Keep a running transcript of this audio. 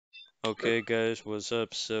Okay guys, what's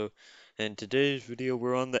up? So, in today's video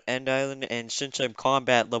we're on the End Island, and since I'm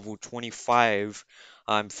combat level 25,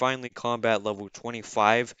 I'm finally combat level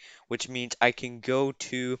 25, which means I can go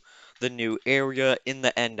to the new area in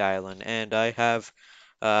the End Island, and I have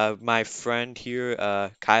my friend here,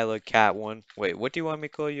 Kyla Cat One. Wait, what do you want me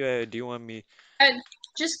to call you? Do you want me? Uh,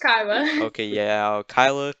 just Kyla. Okay, yeah,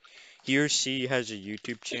 Kyla here, she has a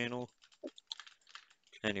YouTube channel.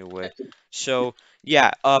 Anyway, so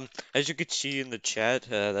yeah, as you can see in the chat,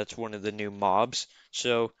 that's one of the new mobs.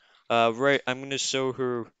 So, right, I'm gonna show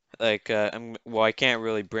her like, well, I can't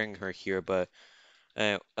really bring her here, but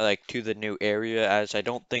like to the new area as I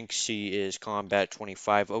don't think she is combat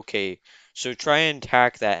 25. Okay, so try and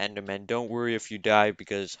attack that Enderman. Don't worry if you die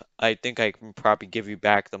because I think I can probably give you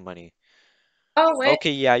back the money. Oh wait,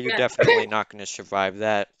 Okay, yeah, you're yeah. definitely not gonna survive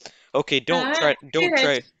that. Okay, Two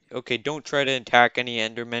hits. don't try to attack any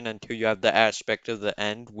Endermen until you have the aspect of the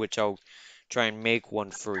end, which I'll try and make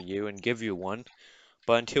one for you and give you one.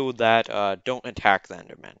 But until that, don't attack the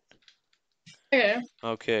Enderman. Okay.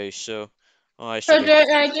 Okay, so, oh, I So should have,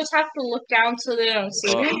 I just have to look down so they don't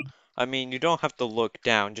see uh, me. I mean, you don't have to look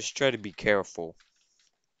down, just try to be careful.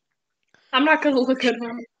 I'm not gonna look at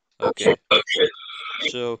them. Okay, Okay.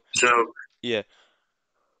 so, So yeah,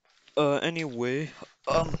 anyway,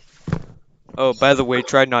 um, oh, by the way,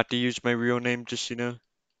 try not to use my real name, just, you know.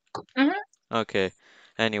 Mhm. Okay.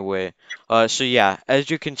 Anyway, so yeah, as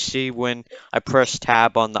you can see when I press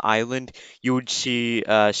tab on the island, you would see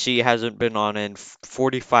she hasn't been on in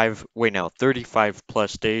 45, wait no, 35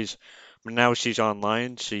 plus days. But now she's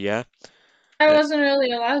online, so yeah. I Uh, wasn't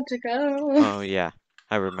really allowed to go. oh yeah,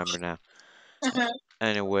 I remember now. Uh, Uh-huh.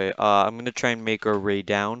 anyway, I'm gonna try and make our way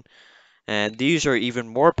down. And these are even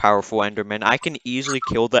more powerful Endermen. I can easily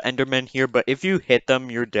kill the Endermen here, but if you hit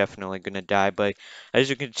them, you're definitely gonna die. But as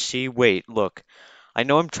you can see, wait, look. I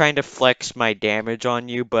know I'm trying to flex my damage on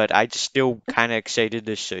you, but I'm still kind of excited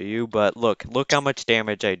to show you. But look how much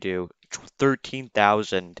damage I do.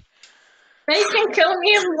 13,000. They can kill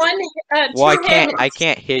me in Well, two I hits.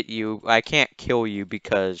 can't hit you. I can't kill you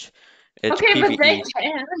because it's Okay, but they PvE.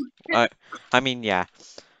 can. Uh, I mean, yeah.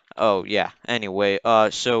 Oh, yeah. Anyway,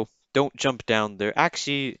 so don't jump down there.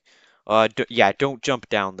 Actually, d yeah, don't jump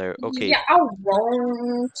down there. Okay. Yeah, I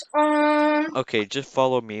won't. Okay, just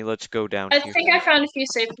follow me. Let's go down I here. think I found a few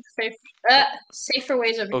safer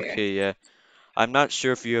ways over here. Okay, yeah. I'm not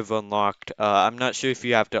sure if you have unlocked, I'm not sure if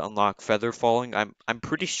you have to unlock feather falling. I'm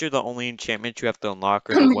pretty sure the only enchantments you have to unlock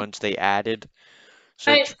are the ones they added.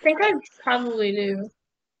 So, I tr think I probably do.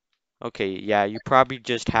 okay, yeah, you probably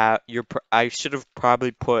just have, I should have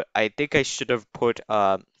probably put, I think I should have put,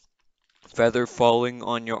 feather falling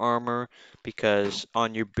on your armor because,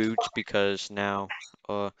 on your boots because now,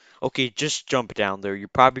 uh, okay, just jump down there. You're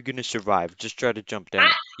probably gonna survive. Just try to jump I,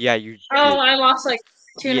 down. Yeah, you oh, did. I lost like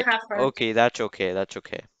two and Yeah, a half hearts. okay, that's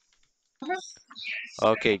okay. Mhm.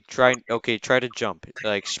 Okay, try to jump,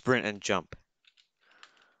 like sprint and jump.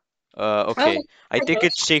 Oh, Okay, I I think guess.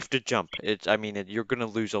 it's safe to jump. I mean, you're gonna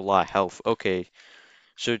lose a lot of health. Okay,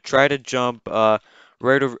 so try to jump,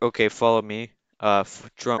 right over, okay, follow me.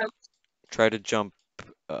 Jump, try to jump,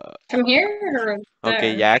 uh, From here or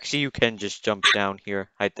okay, there? yeah, actually you can just jump down here,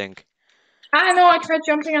 I think. I know I tried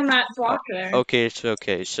jumping on that Uh, block there. okay, it's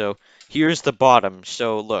okay, so here's the bottom.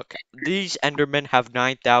 So look, these Endermen have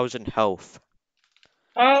 9,000 health.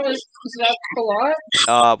 Oh, is that a lot?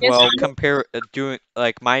 Yes. Well, compare doing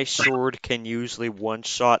like my sword can usually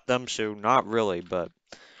one-shot them, so not really, but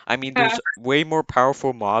I mean, Uh, there's way more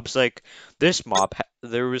powerful mobs. Like this mob,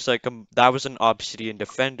 there was like that was an Obsidian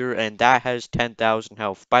Defender, and that has 10,000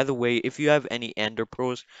 health. By the way, if you have any Ender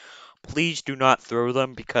Pearls, please do not throw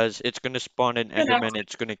them because it's gonna spawn an enough. Enderman.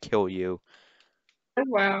 It's gonna kill you. Oh,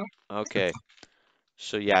 wow. Okay,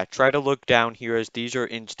 so yeah, try to look down here as these are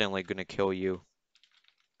instantly gonna kill you.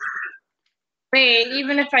 Wait,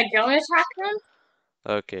 even if I don't attack them?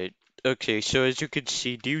 Okay. Okay, so as you can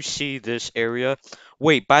see, do you see this area?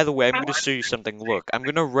 Wait, by the way, I'm Uh, gonna show you something. Look, I'm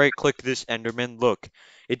gonna right click this Enderman. Look,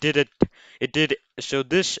 it did it. It did. So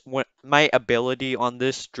this, what my ability on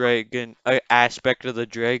this dragon aspect of the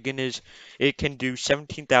dragon is, it can do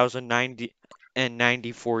 17,090 and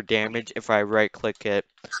 94 damage if I right click it.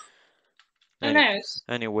 who Any, knows?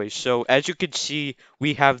 anyway, so as you can see,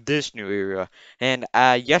 we have this new area. And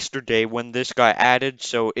yesterday when this got added,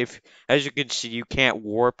 so if as you can see, you can't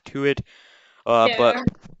warp to it. But Yeah.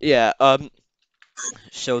 yeah,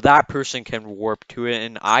 so that person can warp to it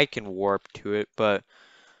and I can warp to it. But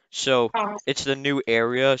so Oh, it's the new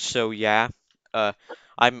area. So yeah, uh,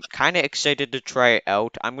 I'm kind of excited to try it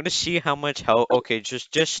out. I'm gonna see how much health. Okay,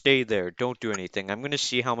 just stay there. Don't do anything. I'm gonna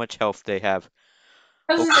see how much health they have.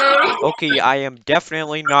 Okay, okay, I am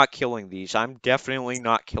definitely not killing these. I'm definitely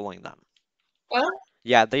not killing them. What?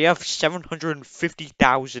 Yeah, they have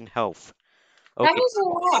 750,000 health. That Okay, is a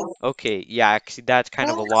lot. okay, yeah, actually, that's kind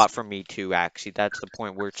of a lot for me too, actually. That's the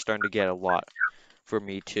point where it's starting to get a lot for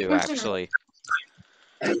me too, actually.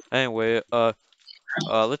 Anyway,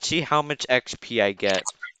 let's see how much XP I get.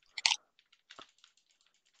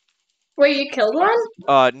 Wait, you killed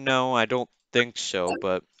one? No, I don't think so,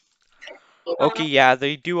 but okay, yeah,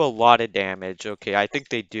 they do a lot of damage. Okay, I think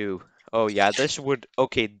they do. Oh yeah,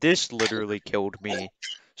 okay, this literally killed me.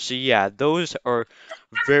 So yeah, those are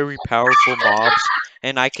very powerful mobs,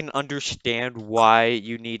 and I can understand why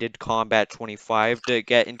you needed Combat 25 to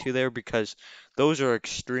get into there because those are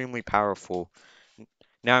extremely powerful.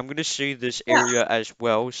 Now I'm going to show you this Yeah. area as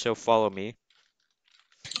well, so follow me.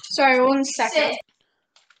 Sorry, 1 second.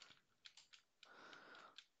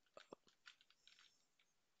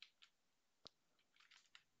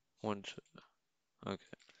 One, okay.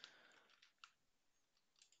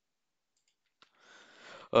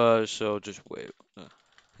 So just wait.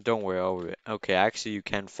 Don't worry, I'll okay, actually you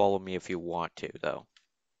can follow me if you want to, though.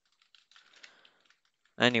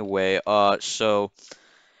 Anyway, so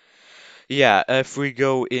yeah, if we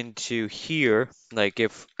go into here, like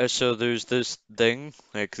if so, there's this thing,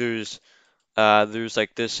 like there's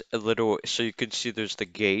like this little, so you can see there's the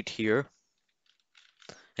gate here,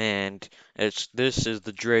 and this is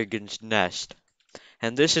the dragon's nest,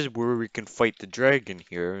 and this is where we can fight the dragon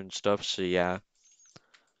here and stuff. So yeah.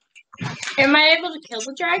 Am I able to kill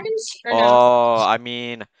the dragons or no? Oh, I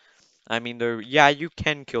mean, yeah, you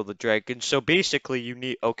can kill the dragon. So basically, you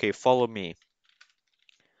need. Okay, follow me.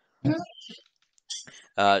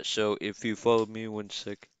 So if you follow me 1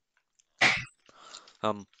 sec.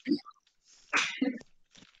 Um,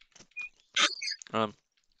 um,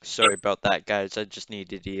 sorry about that, guys. I just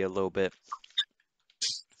needed to eat a little bit.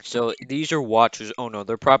 So these are watchers. Oh no,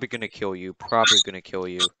 they're probably gonna kill you. Probably gonna kill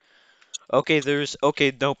you. Okay,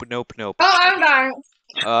 nope, nope, nope. Oh, I'm dying.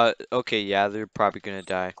 Okay, yeah, they're probably gonna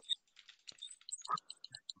die.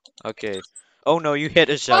 Okay. Oh no, you hit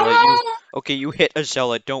a zealot. Oh, Okay, you hit a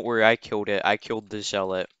zealot. Don't worry, I killed it. I killed the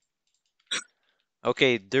zealot.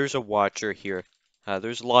 Okay, there's a watcher here.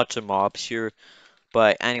 There's lots of mobs here.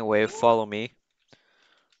 But anyway, follow me.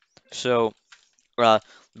 So, uh,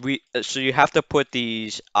 so you have to put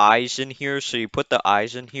these eyes in here. So you put the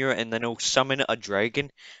eyes in here, and then it'll summon a dragon.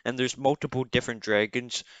 And there's multiple different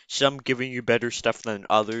dragons, some giving you better stuff than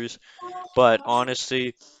others. But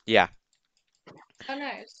honestly, yeah. oh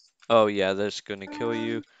nice. Oh yeah, that's gonna kill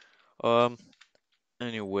you. Um.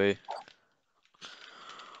 Anyway,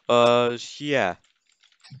 yeah.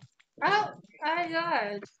 Oh, I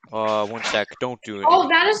died. 1 sec. Don't do it. Oh,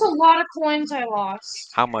 that is a lot of coins I lost.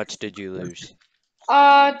 How much did you lose?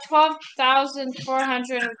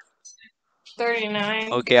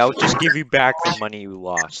 12,439. Okay, I'll just give you back the money you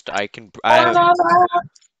lost. Oh, no, no.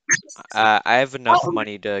 I have enough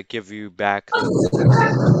money to give you back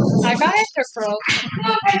the. I got extra pearls.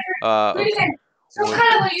 Okay. So, One.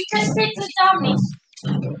 Kyla, you just take the dummies.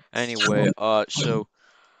 Anyway, so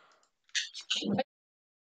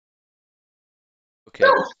okay.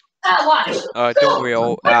 Watch. Don't worry.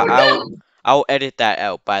 I'll edit that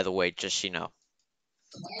out. By the way, just so you know.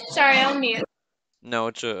 Sorry, I'll mute. No,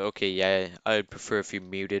 it's okay. Yeah, I'd prefer if you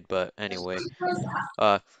muted. But anyway,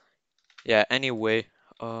 uh, yeah. Anyway,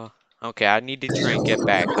 okay. I need to try and get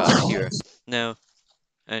back up here. No.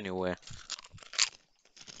 Anyway.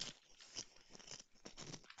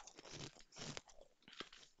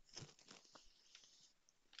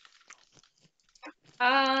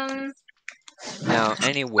 Um, Now,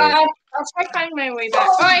 anyway. I'll try to find my way back.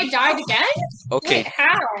 Oh, I died again? Wait, Okay.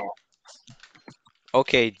 how?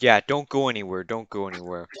 Okay. Yeah. Don't go anywhere. Don't go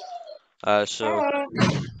anywhere. So.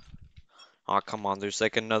 Oh, come on. There's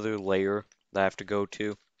like another layer that I have to go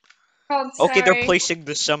to. Oh, Okay, they're sorry. placing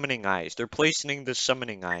the summoning eyes. They're placing the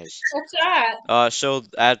summoning eyes. What's that? So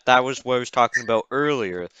that was what I was talking about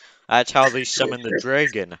earlier. That's how they summon the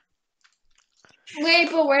dragon. Wait,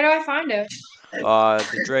 but where do I find it?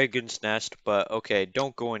 The dragon's nest, but okay,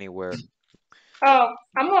 don't go anywhere. Oh,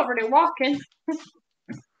 I'm already walking.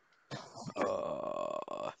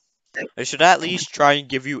 I should at least try and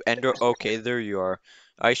give you ender. Okay, there you are.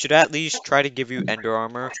 I should at least try to give you ender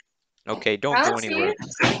armor. Okay, don't I go don't see anywhere.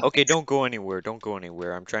 it. Okay, don't go anywhere. Don't go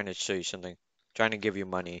anywhere. I'm trying to show you something. Trying to give you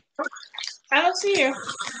money. I don't see you.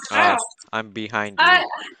 Uh, Ow. I'm behind you. I,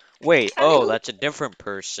 Wait, I oh, didn't. that's a different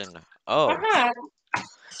person. Oh, Uh-huh.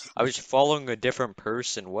 I was following a different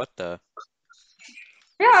person. What the?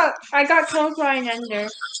 Yeah, I got killed by an ender.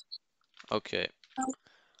 Okay.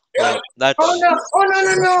 Well, Oh that's no! Oh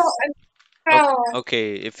no! No! No! How?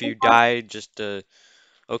 Okay, if you die, just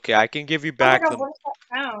okay, I can give you Oh my back god, the what is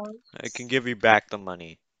that sound? I can give you back the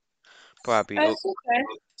money. Probably. Oh, It's okay.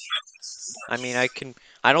 I mean,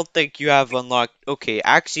 I don't think you have unlocked. Okay,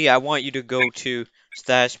 actually, I want you to go to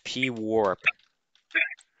slash P warp.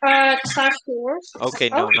 Slash doors. Okay,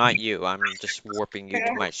 Oh, no, not you. I'm just warping you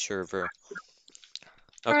to okay. my server.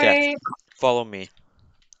 Okay, Alright. follow me.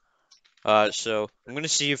 So I'm gonna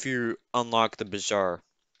see if you unlock the bazaar.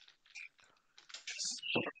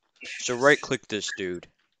 So right click this dude.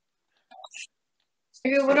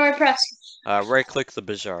 Okay, what do I press? Right click the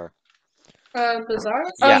bazaar. Bizarre?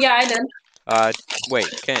 Oh, Yeah. yeah, I did. Uh, wait,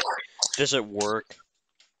 does it work?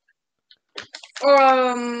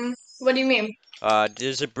 What do you mean?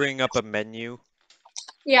 Does it bring up a menu?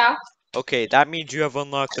 Yeah. Okay, that means you have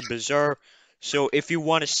unlocked the bazaar. So if you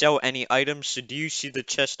want to sell any items, so do you see the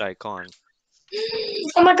chest icon?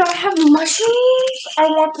 Oh my god, I have mushrooms! I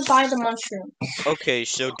want to buy the mushroom. Okay,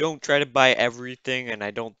 so don't try to buy everything, and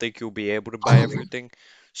I don't think you'll be able to buy everything.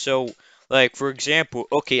 So, like, for example,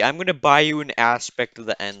 okay, I'm gonna buy you an aspect of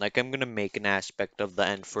the end. Like, I'm gonna make an aspect of the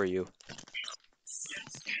end for you.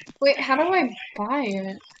 Wait, how do I buy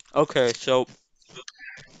it? Okay, so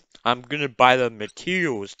I'm gonna buy the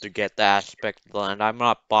materials to get the aspect of the end. I'm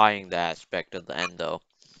not buying the aspect of the end, though.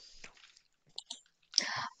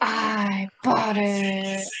 I bought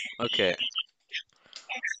it. Okay,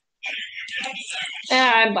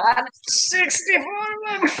 Yeah, I bought 64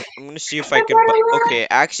 of them. I'm gonna see if I I can buy. bought Okay,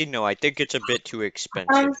 actually, no, I think it's a bit too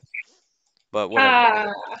a lot. expensive, but whatever.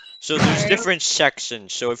 So there's Sorry. different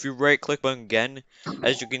sections. So if you right click on again,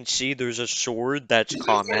 as you can see, there's a sword that's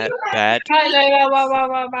combat.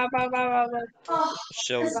 Oh,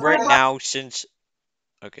 So right now, since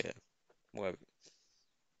okay, what?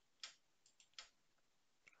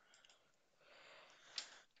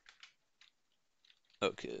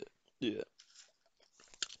 Okay, yeah.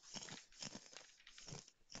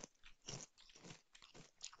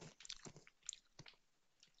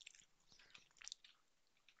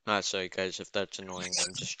 Sorry guys, if that's annoying.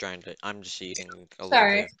 I'm just eating a little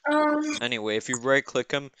sorry. bit. Anyway, if you right click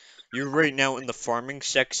them, you're right now in the farming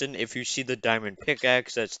section. If you see the diamond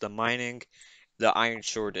pickaxe, that's the mining. The iron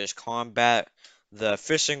sword is combat. The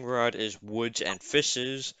fishing rod is woods and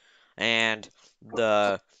fishes. And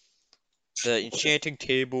the The enchanting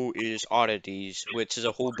table is oddities, which is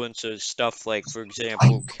a whole bunch of stuff like, for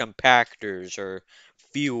example, compactors or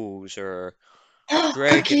fuels or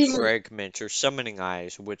dragon Cookie. fragments or summoning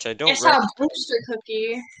eyes, which I I don't saw rec. a booster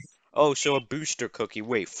cookie. Oh, so a booster cookie.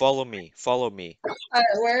 Wait, follow me, follow me.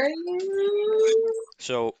 Where are you?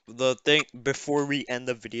 So the thing before we end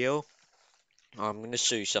the video, I'm gonna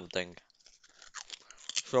show you something.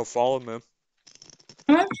 So follow me.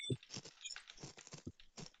 Huh?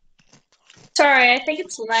 Sorry, I think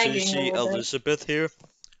it's So you lagging a see little bit. Elizabeth here?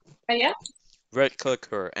 Yeah? Right click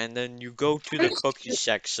her, and then you go to the cookie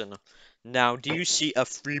section. Now, do you see a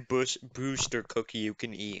free booster cookie you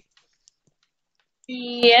can eat?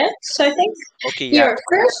 Yes, I think. Okay, yeah. Your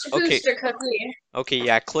first Okay, booster cookie. okay,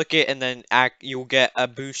 yeah. Click it, and then you'll get a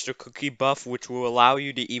booster cookie buff, which will allow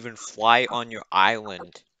you to even fly on your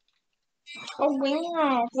island. Oh,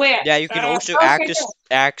 wow. Wait, Yeah, you can also okay, go.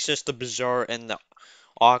 access the bazaar and the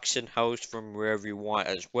auction house from wherever you want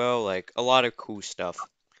as well. Like a lot of cool stuff.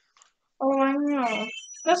 Oh, wow.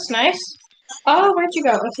 That's nice. Oh, where'd you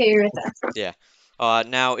go? Okay, you're right there. Yeah.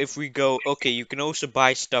 Now if we go, okay, you can also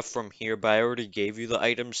buy stuff from here, but I already gave you the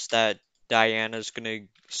items that Diana's gonna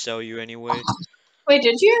sell you anyway. Wait,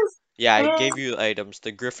 did you? Yeah, I Uh, gave you the items,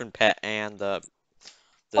 the griffin pet and the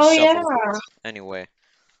oh, yeah. shovel. Anyway,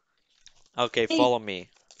 okay, Hey. follow me.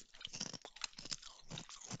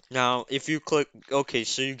 Now, if you click, okay,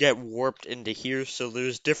 so you get warped into here. So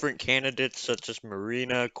there's different candidates such as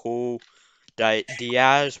Marina, Cole,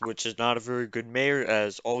 Diaz, which is not a very good mayor,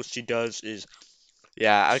 as all she does is,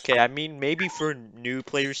 yeah, okay, I mean, maybe for new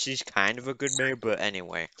players, she's kind of a good mayor, but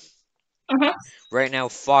anyway. Uh-huh. Right now,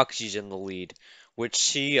 Foxy's in the lead,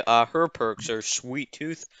 which her perks are Sweet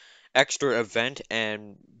Tooth, Extra Event,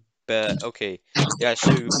 and, okay, yeah,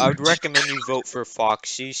 so I would recommend you vote for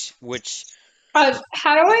Foxy's, which, How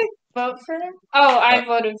do I vote for him? Oh, uh, I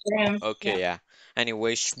voted for him. Yeah. okay, yeah.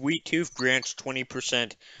 Anyway, Sweet Tooth grants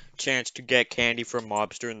 20% chance to get candy from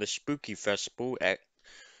mobs during the Spooky Festival.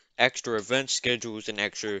 Extra event schedules an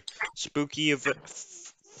extra spooky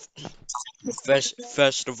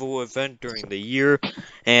festival event during the year,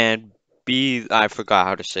 and I forgot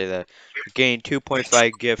how to say that. Gain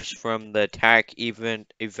 2.5 gifts from the attack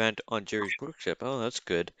event on Jerry's workshop. Oh, that's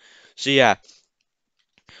good. So yeah,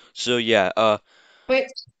 so yeah, Wait.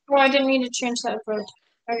 Well, I didn't mean to change that vote.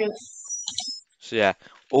 Okay. so yeah.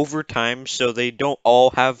 over time, so they don't all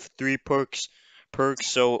have three perks.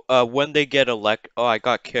 So when they get oh, I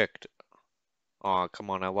got kicked. Oh, come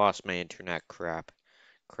on, I lost my internet. Crap,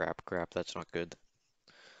 crap, crap. That's not good.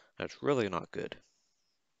 That's really not good.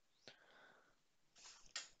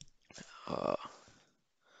 Uh,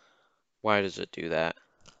 why does it do that?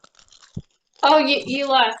 Oh, you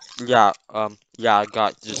left. Yeah, I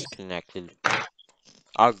got disconnected.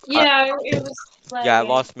 Yeah, it was Yeah, I lagging.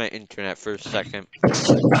 lost my internet for a second.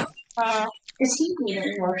 Is he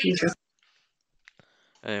muted or he's just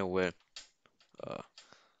Anyway, uh,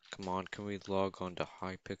 come on, can we log on to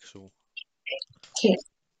Hypixel? can't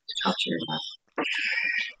talk to your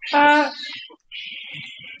Uh,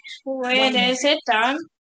 when is it done?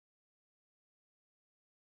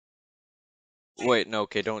 Wait, no,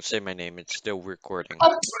 okay, don't say my name. It's still recording.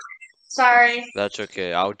 Oh, sorry. That's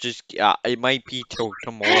okay. It might be till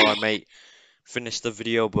tomorrow. I might finish the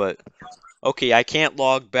video, but okay, I can't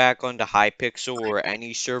log back onto Hypixel or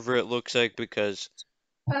any server it looks like because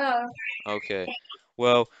Oh, okay.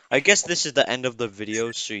 Well, I guess this is the end of the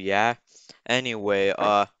video, so yeah. Anyway,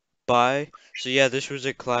 bye. So yeah, this was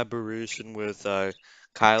a collaboration with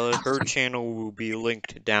Kyla. Her channel will be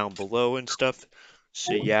linked down below and stuff.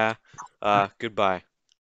 So yeah, goodbye.